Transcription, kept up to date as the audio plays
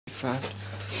first.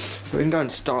 We're going to go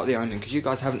and start the onan because you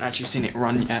guys haven't actually seen it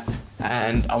run yet.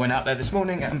 And I went out there this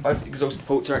morning and both exhaust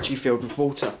ports are actually filled with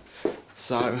water.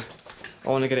 So I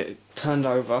want to get it turned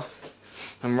over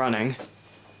and running.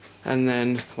 And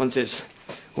then once it's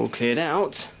all cleared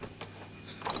out,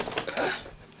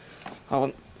 I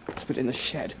want to put it in the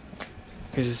shed.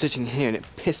 Because it was sitting here and it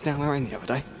pissed down the rain the other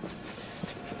day.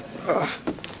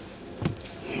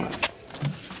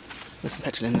 There's some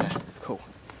petrol in there. Cool.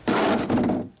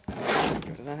 Get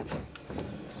rid of that.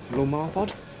 Lawnmower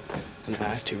pod. And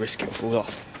that's too risky, it'll fall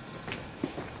off.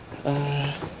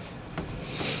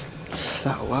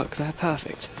 That'll work there,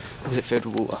 perfect. Was it filled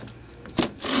with water?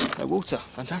 No water,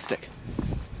 fantastic.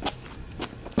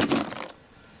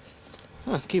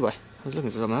 Oh, keyway. I was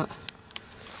looking for some of that.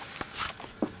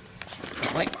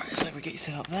 Right, so we get you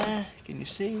set up there. Can you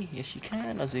see? Yes, you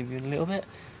can. I'll zoom you in a little bit.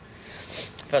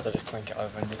 First, I'll just crank it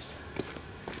over and just.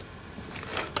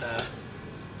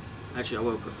 Actually, I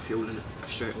will put fuel in it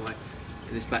straight away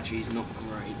because this battery is not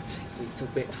great. It's a little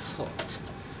bit hot,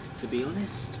 to be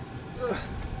honest.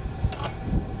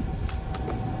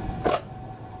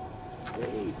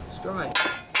 Hey, it's dry.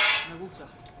 No water.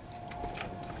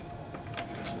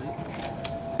 Actually,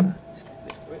 just get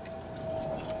this quick.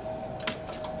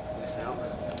 This out.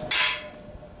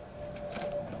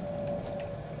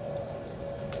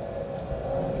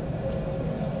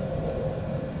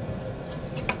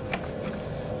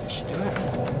 That should do it.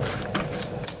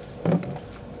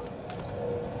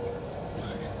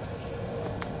 Right.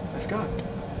 Let's go.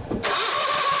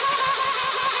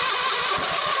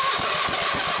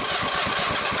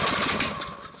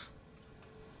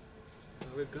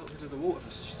 We've got rid of the water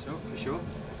for sure.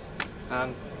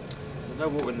 There's no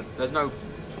water in there's no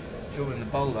fuel in the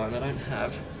bowl though, and I don't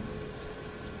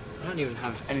even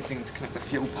have anything to connect the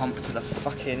fuel pump to the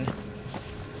fucking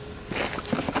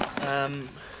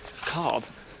carb.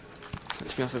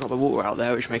 To be honest, I've got the water out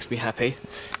there, which makes me happy.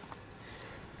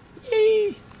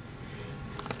 Yay!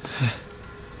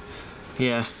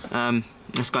 Yeah,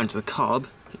 let's go into the carb.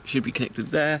 It should be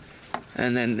connected there.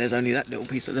 And then there's only that little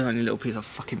piece. There's only a little piece of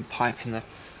fucking pipe in the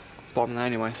bottom there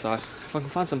anyway. So if I can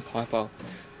find some pipe, I'll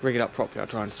rig it up properly. I'll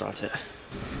try and start it.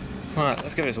 Right,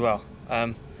 let's give it as well.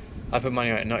 I put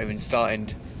money on it not even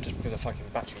starting just because the fucking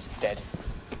battery's dead.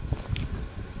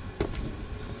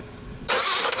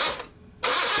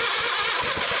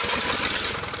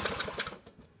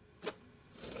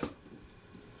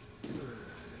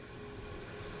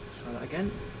 Try that again.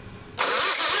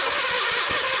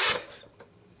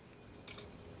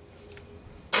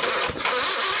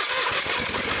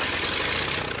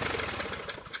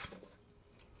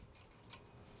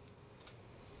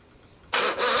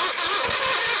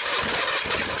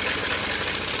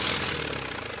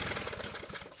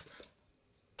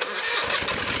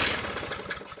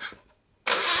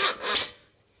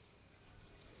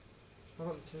 I've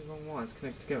got the two wrong wires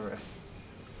connected together here.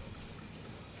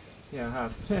 Yeah, I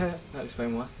have. That'll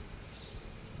explain why.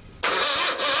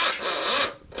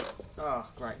 Oh,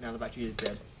 great, now the battery is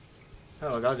dead.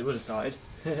 Hello guys, it would have started.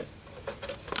 We'll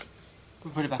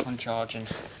put it back on charge and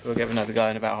we'll give another go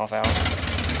in about half hour.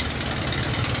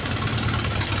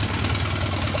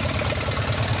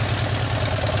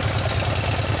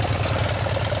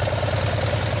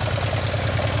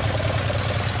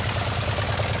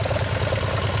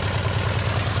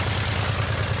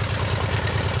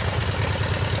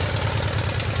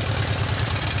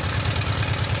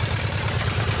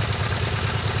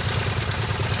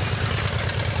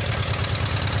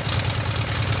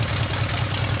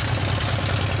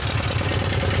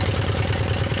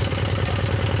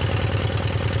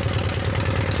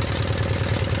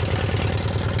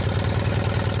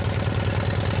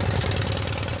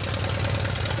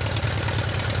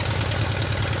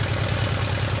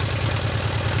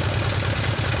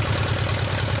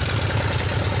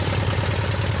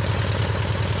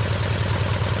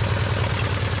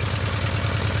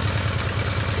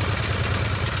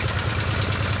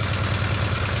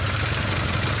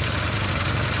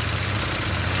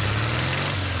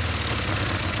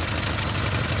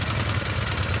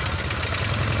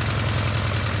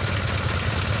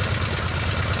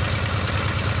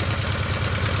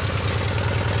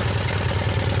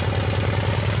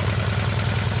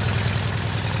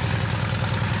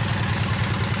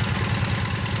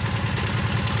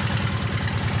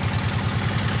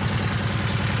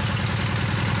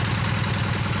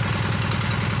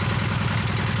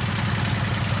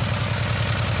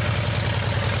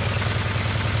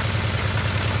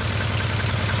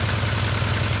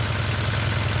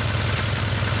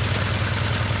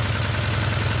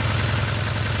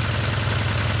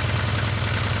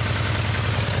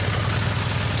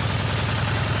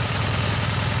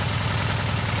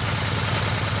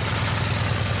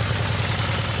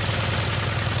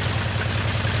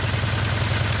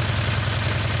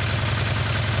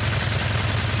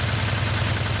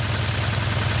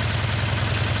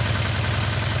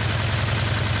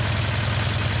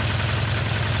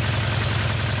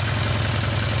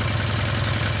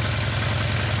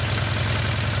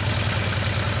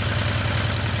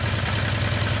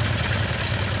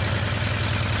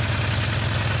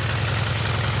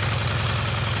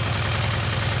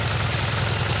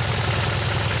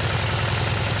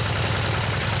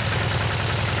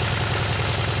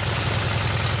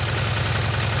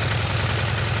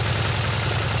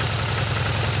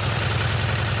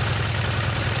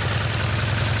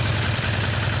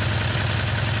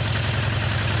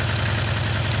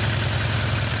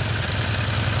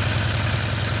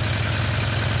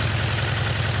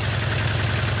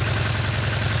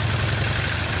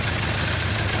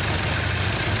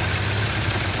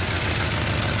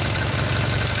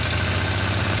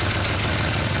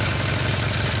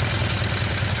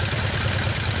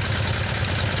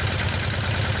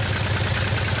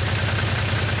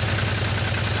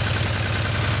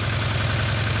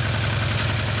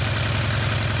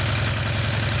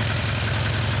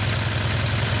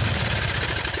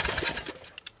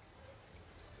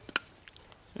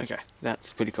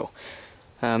 that's pretty cool.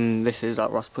 This is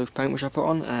like rust-proof paint which I put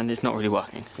on, and it's not really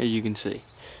working, as you can see.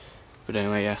 But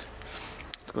anyway, yeah,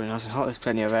 it's got nice and hot. There's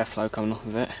plenty of airflow coming off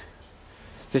of it.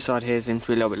 This side here seems to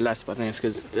be a little bit less, but I think it's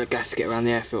because the gasket around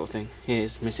the air filter thing here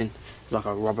is missing. It's like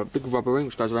a big rubber ring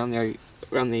which goes around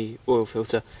the oil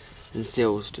filter and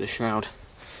seals to the shroud.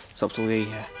 Stops all the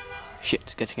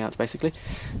shit getting out, basically.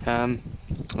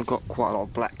 I've got quite a lot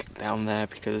of black down there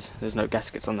because there's no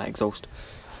gaskets on that exhaust,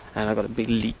 and I've got a big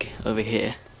leak over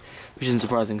here, which isn't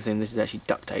surprising seeing this is actually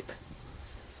duct tape.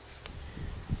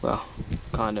 Well,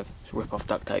 kind of rip-off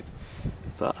duct tape,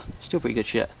 but still pretty good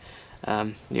shit.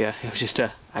 Yeah, it was just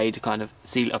a aid to kind of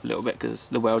seal it up a little bit because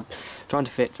the weld trying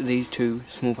to fit these two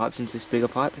small pipes into this bigger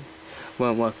pipe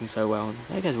weren't working so well.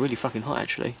 And it gets really fucking hot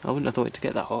actually. I wouldn't have thought it to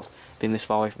get that hot being this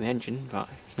far away from the engine, but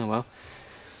oh well.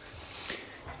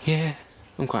 Yeah,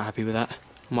 I'm quite happy with that.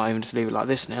 I might even just leave it like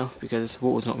this now because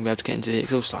water's not going to be able to get into the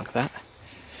exhaust like that.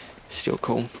 Still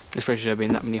cool, especially there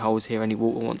being that many holes here. Any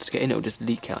water wants to get in, it'll just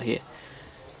leak out here.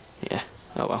 Yeah,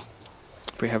 oh well.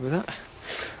 Pretty happy with that.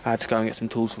 I had to go and get some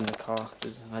tools from the car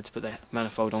because I had to put the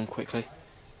manifold on quickly.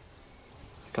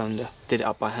 Kind of did it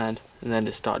up by hand and then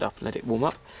just started up and let it warm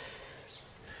up.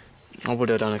 I would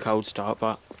have done a cold start,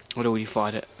 but I'd already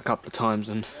fired it a couple of times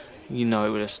and you know it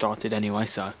would have started anyway,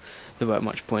 so there weren't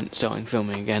much point starting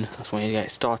filming again. I just wanted to get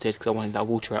it started because I wanted that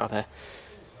water out of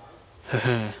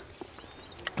there.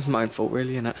 It's my own fault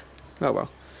really, innit? Oh well.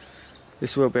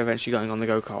 This will be eventually going on the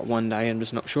go-kart one day, I'm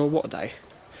just not sure what day.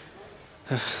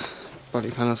 Body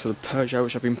panels for the Peugeot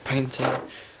which I've been painting.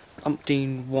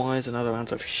 Umpteen wires and other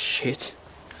rounds of shit.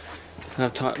 And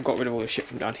I've got rid of all the shit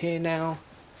from down here now.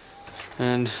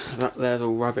 And that there's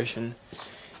all rubbish and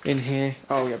in here.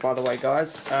 Oh yeah, by the way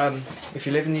guys, if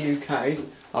you live in the UK,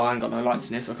 oh I haven't got no lights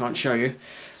in this so I can't show you.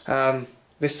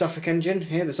 This Suffolk engine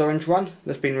here, this orange one,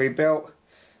 that's been rebuilt.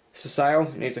 It's for sale,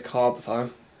 it needs a carb though.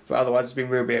 But otherwise it's been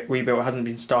rebuilt, it hasn't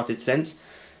been started since.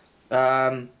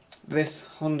 This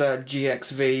Honda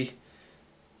GXV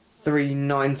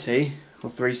 390 or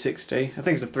 360, I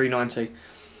think it's a 390.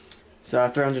 So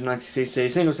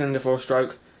 390cc, single cylinder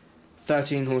 4-stroke,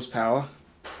 13 horsepower,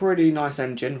 pretty nice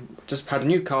engine. Just had a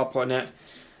new carb on it.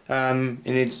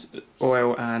 It needs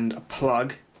oil and a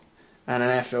plug and an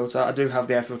air filter. I do have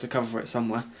the air filter cover for it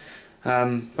somewhere.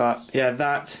 But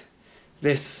yeah,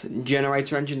 this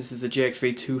generator engine, this is the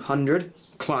GXV 200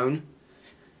 clone.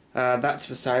 That's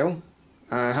for sale.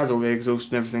 It has all the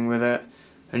exhaust and everything with it.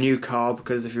 A new carb,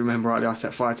 because if you remember rightly I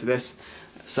set fire to this.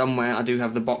 Somewhere I do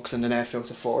have the box and an air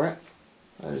filter for it.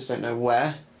 I just don't know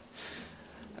where.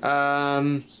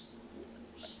 Oh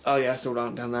yeah, it's all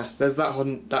down there. There's that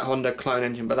Honda clone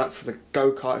engine, but that's for the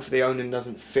go-kart if the onan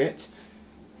doesn't fit.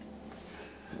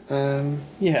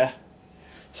 Yeah.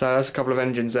 So there's a couple of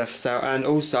engines there for sale, and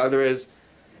also there is,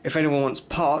 if anyone wants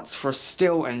parts for a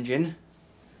steel engine,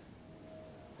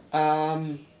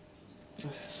 I'm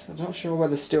not sure where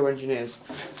the steel engine is.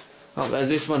 Oh, there's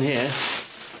this one here.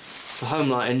 It's a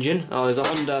Homelight engine. Oh, there's a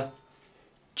Honda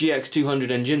GX200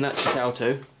 engine, that's for sale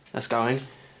too. That's going.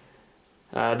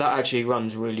 That actually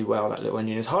runs really well, that little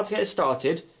engine. It's hard to get it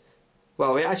started.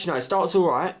 Well, actually no, it starts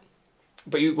alright,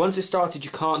 but once it's started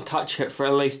you can't touch it for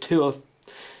at least 2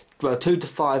 to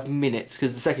 5 minutes,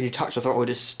 because the second you touch the throttle it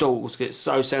just stalls, because it's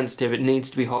so sensitive, it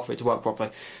needs to be hot for it to work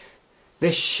properly.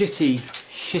 This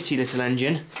shitty little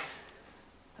engine,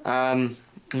 and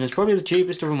it's probably the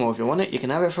cheapest of them all. If you want it, you can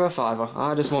have it for a £5.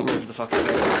 I just want rid of the fucking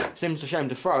thing. Seems a shame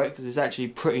to throw it, because it's actually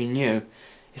pretty new.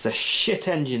 It's a shit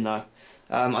engine though.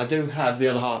 I do have the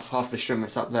other half the strimmer,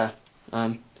 it's up there.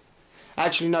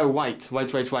 Actually no, wait.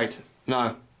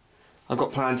 No. I've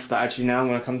got plans for that actually now, I'm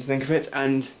going to come to think of it.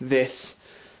 And this,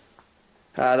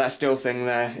 that steel thing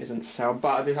there isn't for sale,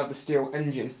 but I do have the steel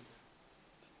engine.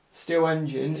 Steel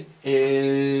engine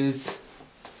is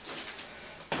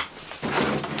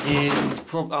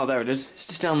oh there it is, it's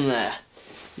just down there.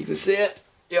 You can see it,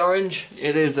 the orange,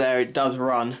 it is there, it does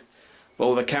run. But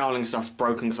all the cowling stuff's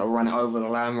broken because I ran it over the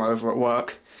Land Rover at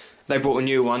work. They bought a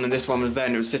new one and this one was there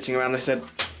and it was sitting around. They said,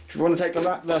 if you want to take the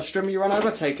strimmer you run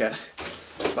over, take it.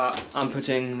 But I'm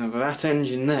putting that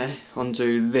engine there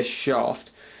onto this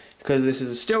shaft because this is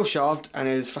a steel shaft and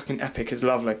it is fucking epic, it's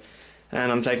lovely.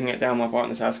 And I'm taking it down my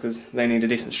partner's house because they need a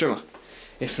decent strimmer.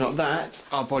 If not that,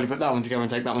 I'll probably put that one together and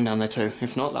take that one down there too.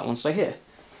 If not, that one stay here.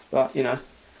 But, you know,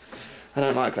 I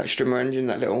don't like that strimmer engine,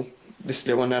 this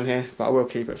little one down here, but I will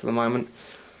keep it for the moment.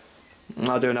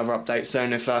 I'll do another update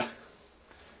soon if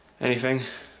anything.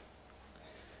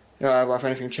 Well, if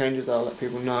anything changes, I'll let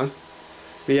people know.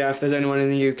 But yeah, if there's anyone in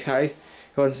the UK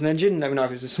who wants an engine, let me know.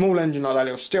 If it's a small engine like that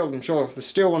little steel, I'm sure if the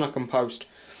steel one I can post.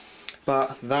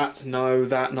 But that, no,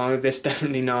 this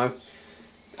definitely no.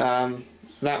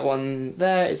 That one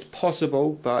there is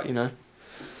possible, but you know,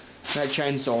 that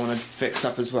chainsaw I want to fix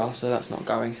up as well, so that's not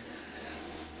going.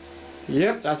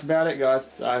 Yep, that's about it, guys.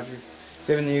 If you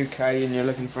live in the UK and you're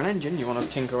looking for an engine you want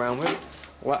to tinker around with,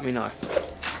 let me know.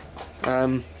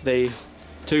 The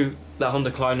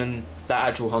Honda clone and that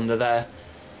actual Honda there,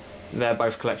 they're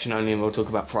both collection only, and we'll talk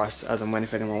about price as and when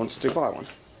if anyone wants to buy one.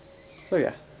 So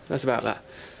yeah, that's about that.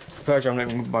 Peugeot I'm not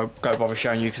even going to bother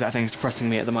showing you because that thing's depressing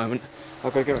me at the moment.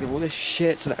 I've got to get rid of all this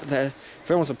shit so that there.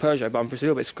 Everyone wants a Peugeot bumper, it's a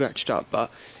little bit scratched up,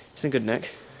 but it's in good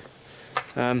nick.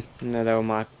 And there they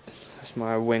were that's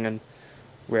my wing and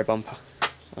rear bumper.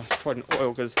 I tried an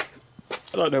oil because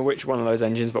I don't know which one of those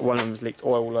engines, but one of them has leaked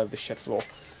oil all over the shed floor.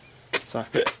 So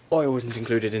oil wasn't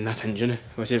included in that engine,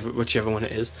 whichever one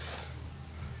it is.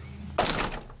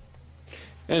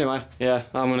 Anyway, yeah,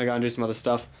 I'm going to go and do some other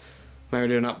stuff. Maybe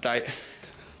do an update.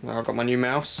 I've got my new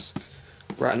mouse.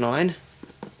 We're at 9.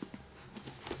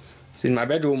 It's in my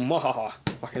bedroom.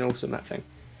 Fucking awesome, that thing.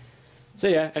 So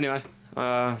yeah, anyway,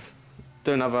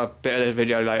 do another bit of the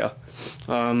video later.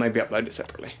 Maybe upload it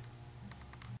separately.